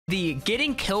the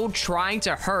getting killed trying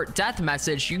to hurt death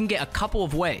message, you can get a couple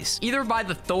of ways. Either by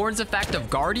the thorns effect of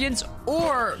guardians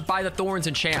or by the thorns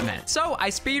enchantment. So I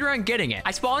speedrun getting it.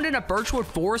 I spawned in a birchwood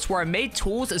forest where I made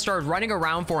tools and started running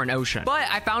around for an ocean. But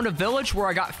I found a village where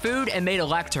I got food and made a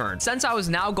lectern. Since I was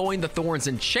now going the thorns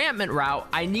enchantment route,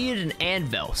 I needed an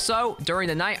anvil. So during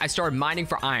the night, I started mining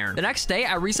for iron. The next day,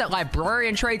 I reset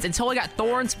librarian trades until I got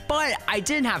thorns, but I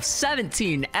didn't have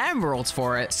 17 emeralds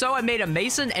for it. So I made a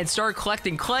mason and started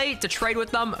collecting clay to trade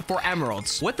with them for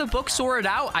emeralds. With the book sorted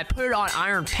out, I put it on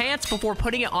iron pants before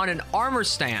putting it on an armor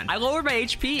stand. I lowered my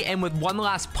HP, and with one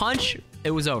last punch,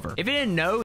 it was over. If you didn't know,